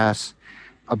defaults has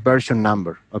a version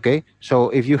number. Okay,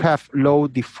 so if you have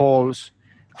load defaults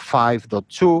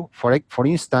 5.2, for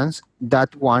instance,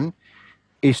 that one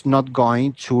is not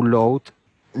going to load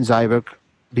Zeitwerk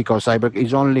because Zeitwerk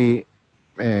is only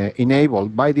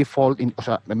enabled by default in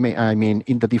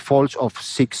the defaults of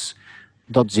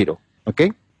 6.0.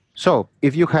 Okay, so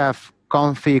if you have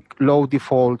config load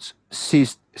defaults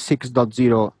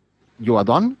 6.0, you are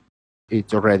done.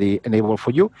 It's already enabled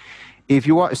for you. If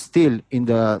you are still in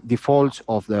the defaults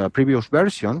of the previous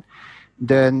version,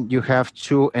 then you have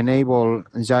to enable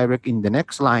Zeitwerk in the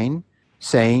next line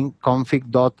saying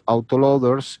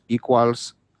config.autoloaders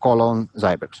equals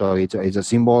 :Zeitwerk. So it's a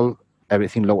symbol,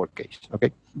 everything lowercase.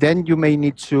 Okay. Then you may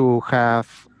need to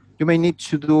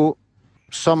do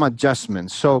some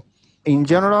adjustments. So in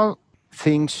general,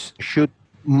 things should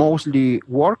mostly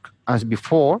work as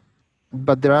before,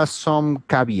 but there are some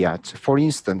caveats. For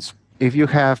instance, if you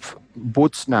have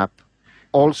Bootsnap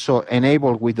also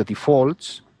enabled with the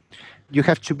defaults, you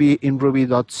have to be in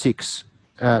Ruby.6,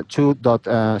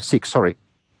 2.6, sorry,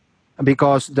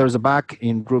 because there's a bug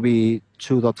in Ruby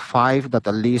 2.5 that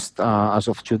at least as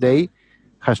of today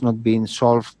has not been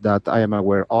solved that I am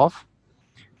aware of.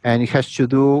 And it has to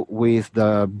do with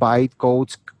the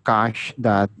bytecode cache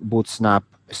that Bootsnap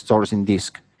stores in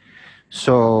disk.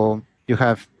 So you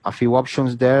have a few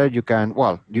options there. You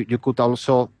could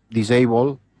also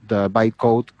disable the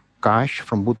bytecode cache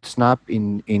from Bootsnap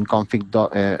in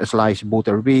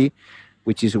config/bootrb,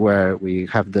 which is where we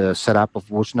have the setup of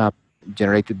Bootsnap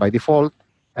generated by default.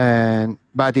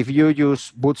 But if you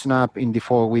use Bootsnap in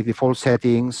default with default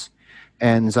settings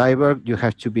and Zeitwerk, you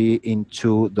have to be in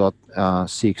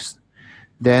 2.6.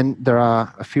 Then there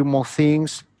are a few more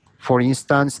things. For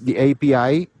instance, the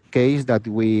API case that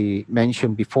we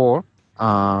mentioned before.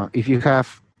 If you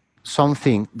have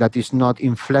something that is not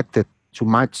inflected to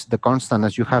match the constant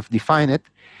as you have defined it,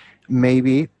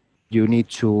 maybe you need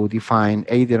to define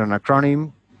either an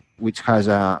acronym which has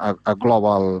a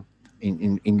global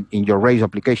in your Rails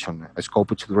application, a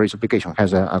scope to the Rails application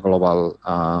has a global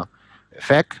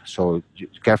effect. So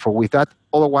careful with that.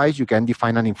 Otherwise, you can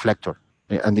define an inflector,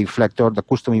 and the inflector, the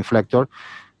custom inflector,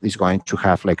 is going to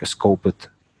have like a scoped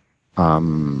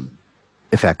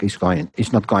effect.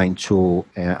 It's not going to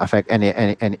affect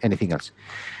anything else.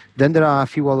 Then there are a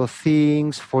few other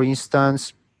things. For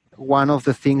instance, one of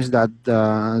the things that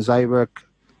Zeitwerk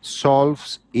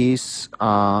solves is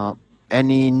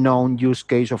any known use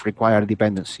case of required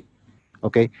dependency.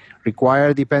 Okay,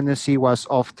 required dependency was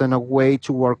often a way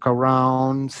to work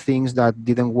around things that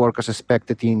didn't work as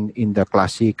expected in the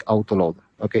classic autoloader.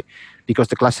 Okay, because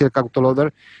the classic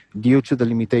autoloader, due to the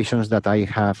limitations that I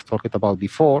have talked about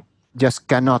before, just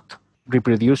cannot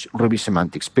reproduce Ruby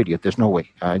semantics. Period. There's no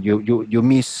way. You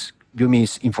miss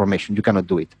information. You cannot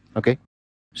do it. Okay,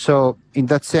 so in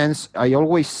that sense, I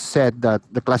always said that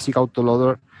the classic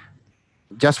autoloader,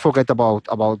 just forget about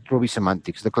Ruby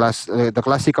semantics. The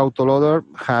classic autoloader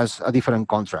has a different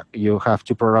contract. You have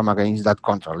to program against that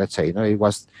contract. Let's say, it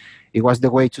was the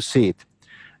way to see it.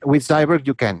 With Zeitwerk,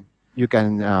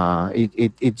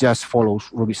 it just follows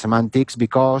Ruby semantics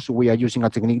because we are using a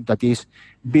technique that is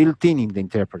built in the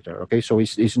interpreter. Okay, so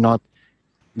it's not,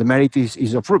 the merit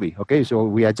is of Ruby. Okay, so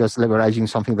we are just leveraging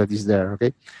something that is there.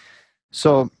 Okay,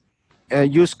 so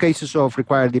use cases of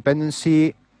required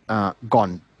dependency,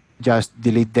 gone. Just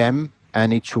delete them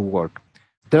and it should work.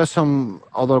 There are some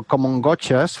other common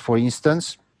gotchas. For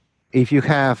instance, if you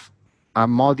have a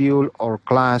module or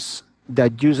class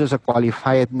that uses a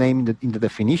qualified name in the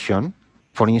definition,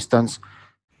 for instance,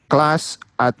 class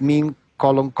admin :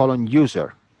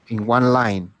 user in one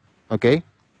line, okay,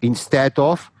 instead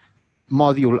of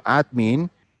module admin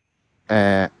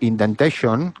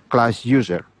indentation class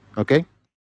user, okay.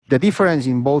 The difference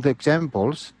in both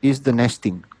examples is the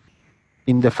nesting.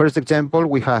 In the first example,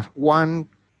 we have one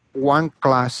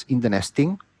class in the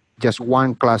nesting, just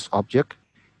one class object.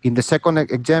 In the second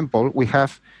example, we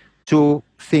have two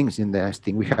things in the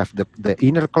nesting. We have the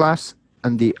inner class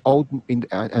and the out and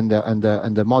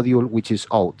the module which is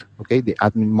out. Okay, the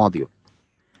admin module.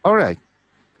 All right.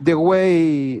 The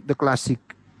way the classic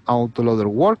autoloader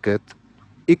worked,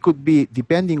 it could be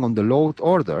depending on the load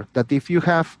order. That if you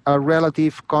have a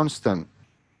relative constant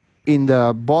in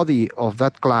the body of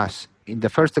that class. In the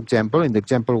first example, in the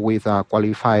example with a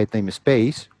qualified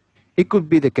namespace, it could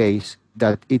be the case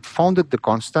that it founded the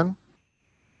constant,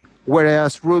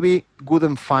 whereas Ruby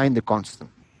couldn't find the constant.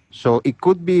 So it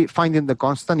could be finding the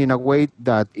constant in a way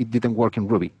that it didn't work in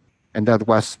Ruby. And that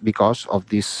was because of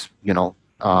this,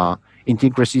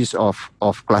 intricacies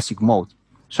of classic mode.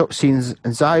 So since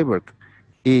Zeitwerk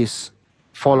is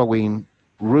following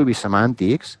Ruby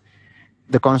semantics,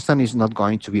 the constant is not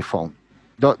going to be found.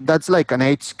 That's like an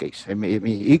edge case. I mean,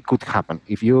 it could happen.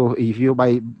 If you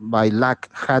by luck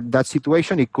had that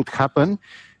situation, it could happen.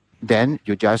 Then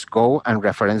you just go and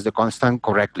reference the constant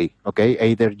correctly. Okay,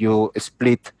 either you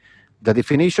split the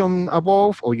definition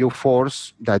above, or you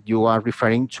force that you are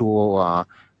referring to a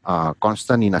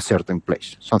constant in a certain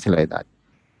place, something like that.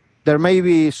 There may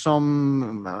be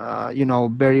some,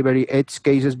 very, very edge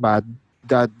cases, but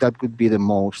that could be the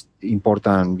most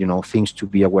important, things to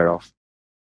be aware of.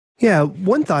 Yeah,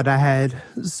 one thought I had.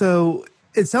 So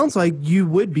it sounds like you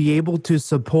would be able to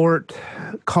support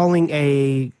calling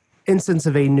a instance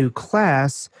of a new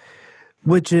class,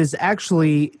 which is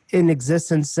actually in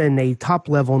existence in a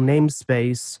top-level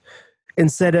namespace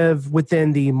instead of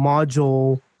within the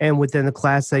module and within the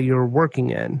class that you're working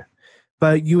in.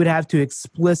 But you would have to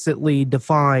explicitly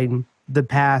define the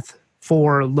path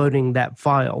for loading that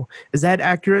file. Is that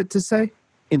accurate to say?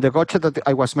 In the gotcha that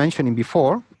I was mentioning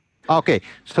before, okay,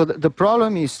 so the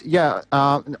problem is,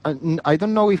 I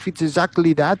don't know if it's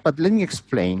exactly that, but let me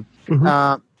explain.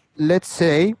 Mm-hmm. Let's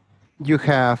say you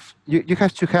have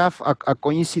to have a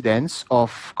coincidence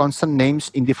of constant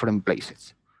names in different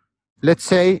places. Let's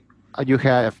say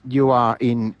you are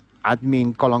in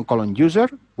admin : user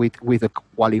with a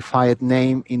qualified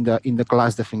name in the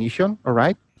class definition, all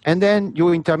right? And then you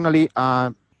internally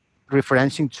are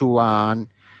referencing to an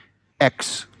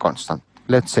X constant,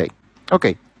 let's say.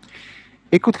 Okay.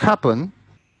 It could happen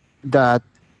that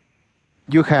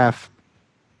you have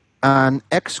an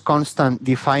X constant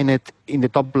defined in the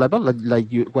top level,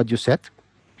 what you said.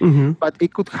 Mm-hmm. But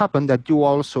it could happen that you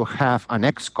also have an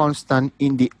X constant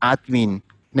in the admin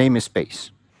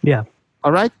namespace. Yeah.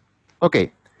 All right?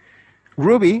 Okay.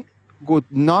 Ruby would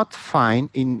not find,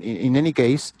 in any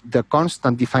case, the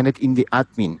constant defined in the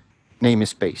admin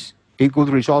namespace. It would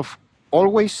resolve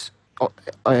always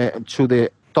to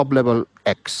the top level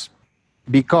X,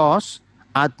 because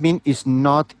admin is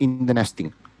not in the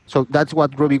nesting. So that's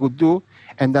what Ruby would do,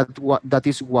 and that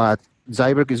is what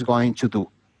Zeitwerk is going to do.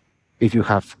 If you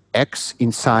have X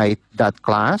inside that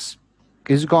class,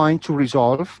 is going to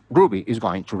resolve, Ruby is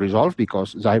going to resolve,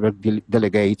 because Zeitwerk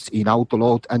delegates in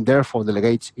autoload and therefore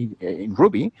delegates in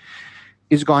Ruby,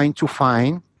 is going to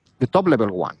find the top level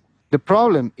one. The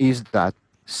problem is that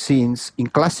since in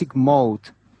classic mode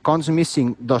const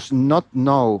missing does not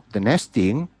know the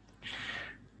nesting,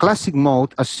 classic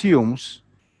mode assumes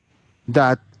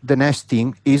that the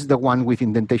nesting is the one with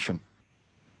indentation,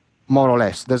 more or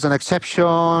less. There's an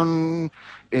exception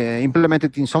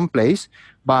implemented in some place,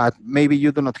 but maybe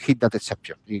you do not hit that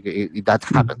exception. That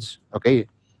happens, okay?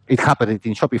 It happened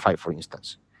in Shopify, for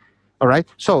instance. All right?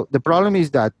 So the problem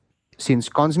is that since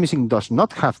const missing does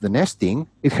not have the nesting,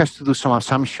 it has to do some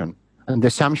assumption. And the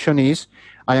assumption is,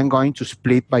 I am going to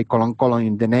split by :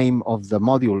 in the name of the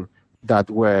module that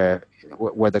where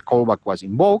the callback was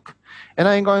invoked. And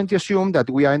I'm going to assume that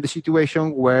we are in the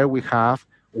situation where we have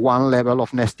one level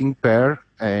of nesting per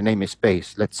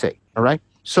namespace, let's say. All right?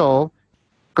 So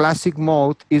classic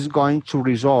mode is going to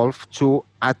resolve to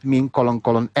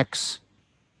admin : X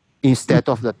instead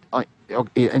of that.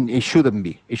 And it shouldn't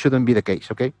be. It shouldn't be the case,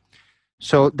 okay?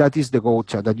 So that is the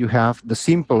gotcha, that you have the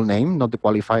simple name, not the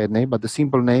qualified name, but the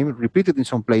simple name repeated in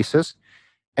some places.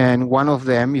 And one of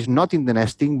them is not in the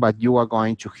nesting, but you are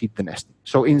going to hit the nesting.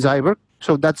 So in Zeitwerk,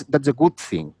 so that's a good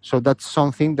thing. So that's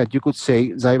something that you could say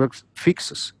Zeitwerk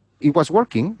fixes. It was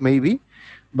working, maybe,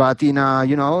 but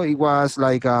it was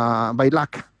like by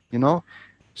luck,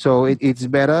 So it's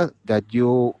better that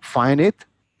you find it,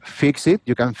 fix it.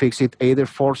 You can fix it either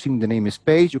forcing the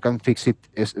namespace, you can fix it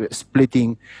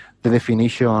splitting the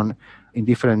definition in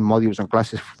different modules and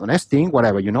classes for nesting,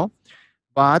 whatever,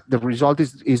 But the result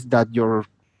is that your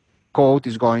code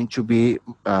is going to be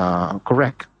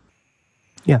correct.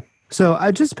 Yeah. So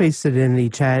I just pasted it in the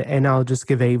chat, and I'll just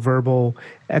give a verbal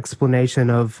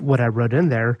explanation of what I wrote in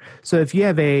there. So if you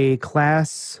have a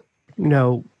class,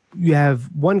 you have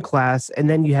one class, and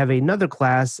then you have another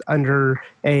class under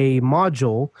a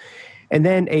module, and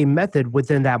then a method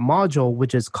within that module,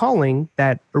 which is calling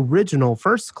that original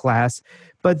first class,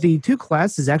 but the two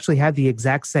classes actually have the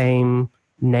exact same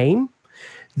name,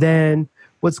 then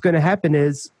what's going to happen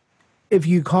is if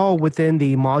you call within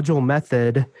the module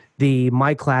method the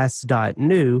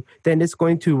myClass.new, then it's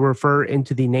going to refer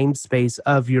into the namespace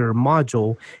of your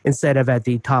module instead of at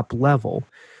the top level.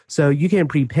 So you can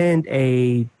prepend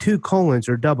a 2 colons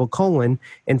or double colon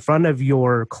in front of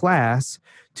your class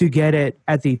to get it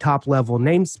at the top level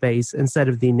namespace instead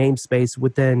of the namespace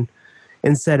within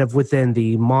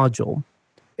the module.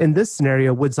 In this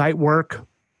scenario, would Zeitwerk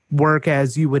work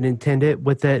as you would intend it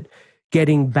with it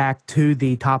getting back to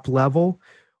the top level?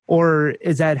 Or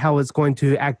is that how it's going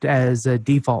to act as a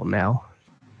default now?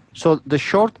 So the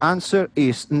short answer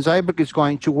is Zeitwerk is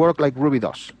going to work like Ruby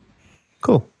does.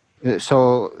 Cool.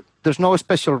 So there's no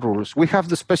special rules. We have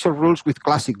the special rules with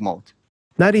classic mode.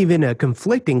 Not even a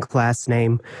conflicting class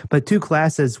name, but two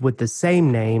classes with the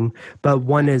same name, but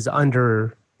one is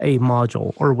under a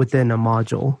module or within a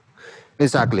module.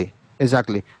 Exactly.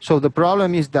 So the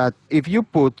problem is that if you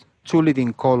put 2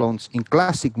 leading colons in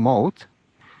classic mode,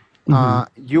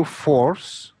 you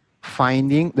force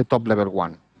finding the top level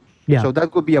one. Yeah. So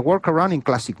that could be a workaround in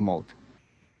classic mode.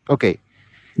 Okay.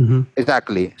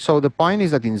 Exactly. So the point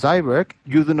is that in Zeitwerk,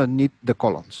 you do not need the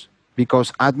colons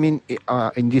because admin,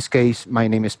 in this case, my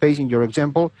namespace in your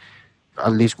example,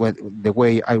 at least the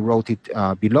way I wrote it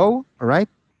below, all right?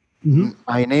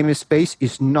 My namespace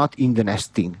is not in the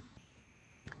nesting.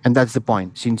 And that's the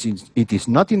point. Since it is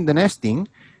not in the nesting,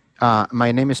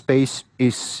 my namespace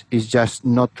is just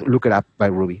not looked up by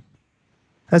Ruby.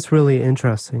 That's really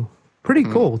interesting. Pretty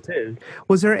cool, too.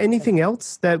 Was there anything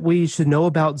else that we should know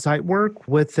about Zeitwerk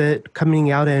with it coming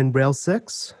out in Rails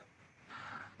 6?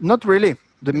 Not really.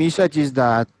 The message is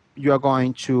that you are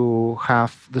going to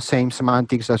have the same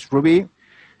semantics as Ruby,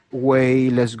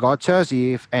 way less gotchas,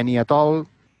 if any at all,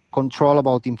 control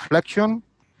about inflection,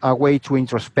 a way to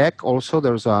introspect. Also,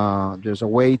 there's a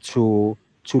way to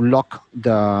lock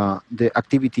the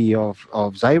activity of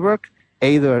Zeitwerk,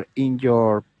 either in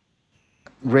your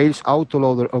Rails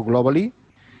autoloader or globally.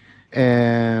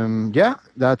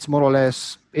 That's more or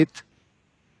less it.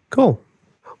 Cool.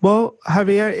 Well,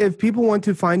 Javier, if people want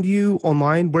to find you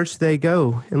online, where should they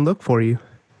go and look for you?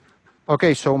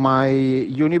 Okay, so my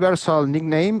universal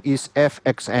nickname is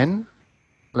FXN,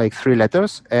 like 3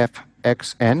 letters,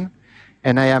 FXN.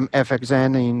 And I am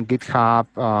FXN in GitHub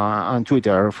and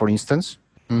Twitter, for instance.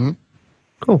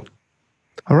 Cool.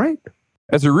 All right.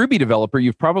 As a Ruby developer,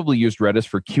 you've probably used Redis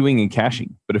for queuing and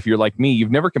caching. But if you're like me,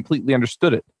 you've never completely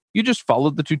understood it. You just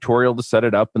followed the tutorial to set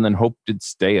it up and then hoped it'd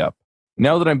stay up.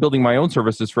 Now that I'm building my own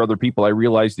services for other people, I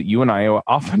realize that you and I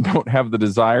often don't have the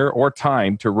desire or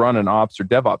time to run an ops or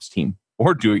DevOps team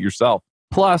or do it yourself.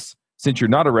 Plus, since you're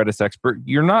not a Redis expert,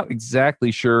 you're not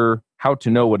exactly sure how to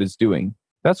know what it's doing.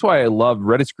 That's why I love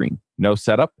Redis Green. No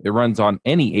setup. It runs on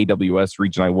any AWS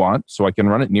region I want, so I can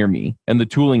run it near me. And the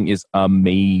tooling is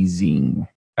amazing.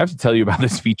 I have to tell you about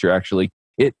this feature, actually.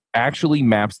 It actually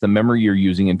maps the memory you're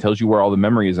using and tells you where all the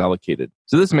memory is allocated.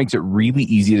 So this makes it really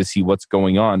easy to see what's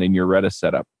going on in your Redis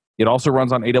setup. It also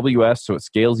runs on AWS, so it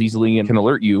scales easily and can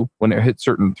alert you when it hits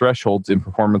certain thresholds in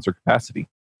performance or capacity.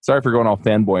 Sorry for going all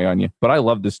fanboy on you, but I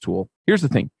love this tool. Here's the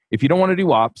thing. If you don't want to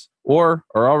do ops or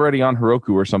are already on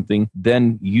Heroku or something,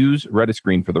 then use Redis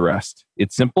Green for the rest.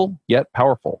 It's simple, yet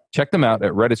powerful. Check them out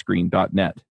at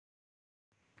redisgreen.net.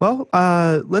 Well,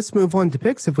 let's move on to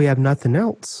picks if we have nothing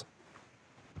else.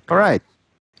 All right.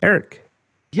 Eric.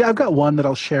 Yeah, I've got one that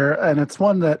I'll share, and it's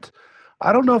one that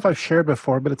I don't know if I've shared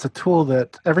before, but it's a tool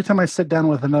that every time I sit down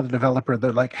with another developer,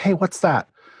 they're like, hey, what's that?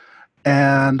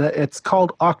 And it's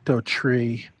called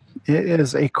Octotree. It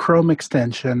is a Chrome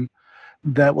extension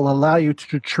that will allow you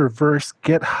to traverse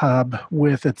GitHub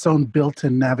with its own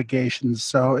built-in navigation.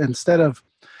 So instead of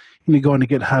going to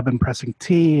GitHub and pressing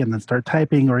T and then start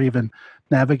typing or even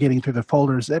navigating through the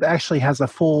folders, it actually has a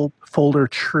full folder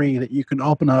tree that you can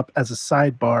open up as a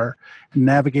sidebar and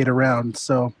navigate around.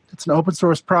 So it's an open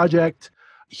source project.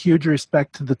 Huge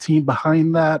respect to the team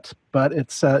behind that. But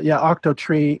it's,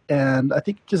 Octotree. And I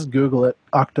think just Google it,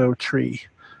 Octotree.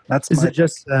 Is it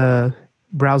just a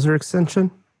browser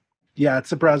extension? Yeah,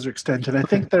 it's a browser extension. I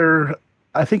think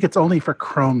it's only for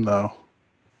Chrome, though.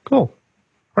 Cool.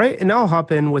 Right, and I'll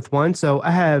hop in with one. So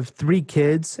I have 3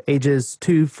 kids, ages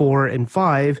 2, 4, and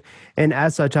 5, and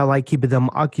as such, I like keeping them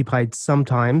occupied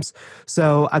sometimes.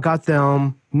 So I got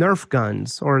them Nerf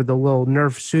guns, or the little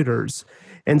Nerf shooters.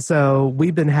 And so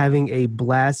we've been having a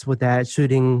blast with that,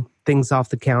 shooting things off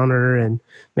the counter and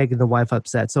making the wife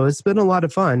upset. So it's been a lot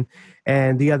of fun.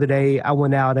 And the other day, I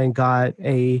went out and got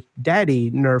a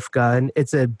daddy Nerf gun.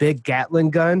 It's a big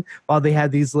Gatling gun, while they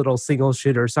have these little single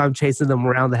shooters. So I'm chasing them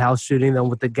around the house, shooting them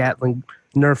with the Gatling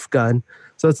Nerf gun.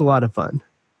 So it's a lot of fun.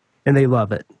 And they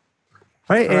love it.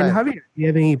 All right, and Javier, do you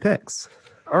have any picks?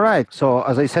 All right. So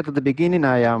as I said at the beginning,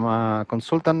 I am a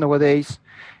consultant nowadays,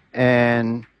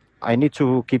 and I need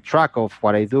to keep track of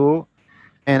what I do.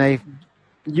 And I've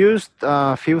used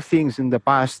a few things in the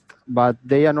past, but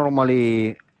they are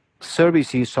normally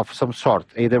services of some sort,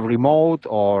 either remote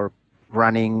or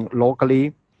running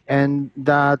locally. And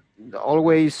that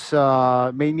always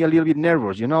made me a little bit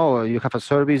nervous. You have a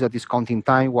service that is counting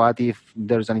time. What if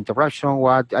there's an interruption?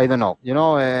 I don't know.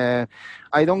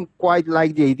 I don't quite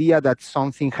like the idea that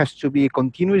something has to be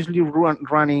continuously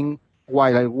running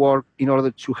while I work in order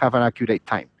to have an accurate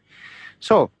time.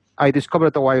 So I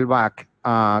discovered a while back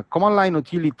a command line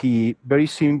utility, very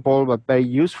simple but very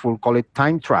useful, call it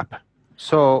Time Trap.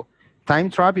 So Time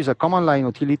Trap is a command line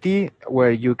utility where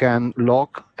you can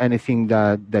log anything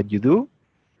that you do.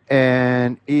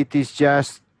 And it is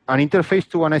just an interface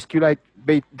to an SQLite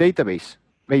database,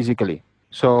 basically.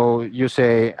 So you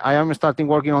say, I am starting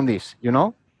working on this,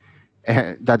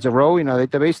 that's a row in a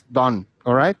database, done,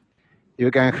 all right? You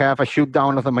can have a shoot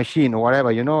down of the machine or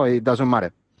whatever, it doesn't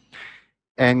matter.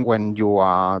 And when you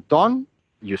are done,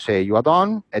 you say you are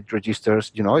done, it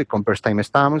registers, it compares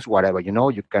timestamps, whatever,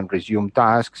 you can resume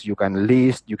tasks, you can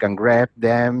list, you can grab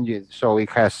them. So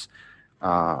it has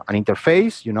an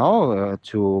interface,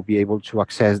 to be able to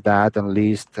access that and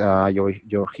list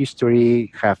your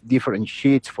history, have different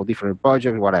sheets for different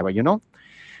projects, whatever,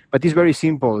 But it's very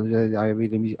simple.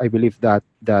 I believe that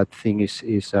thing is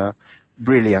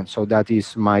brilliant. So that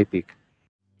is my pick.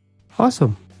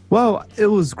 Awesome. Well, it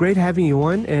was great having you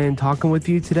on and talking with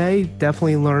you today.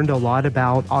 Definitely learned a lot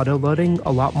about auto-loading,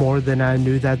 a lot more than I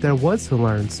knew that there was to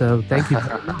learn. So thank you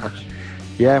very much.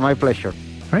 Yeah, my pleasure.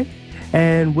 All right.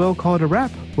 And we'll call it a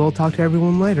wrap. We'll talk to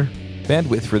everyone later.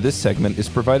 Bandwidth for this segment is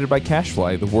provided by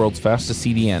CacheFly, the world's fastest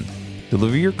CDN.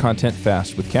 Deliver your content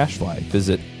fast with CacheFly.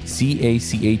 Visit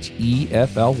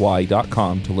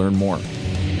CacheFly.com to learn more.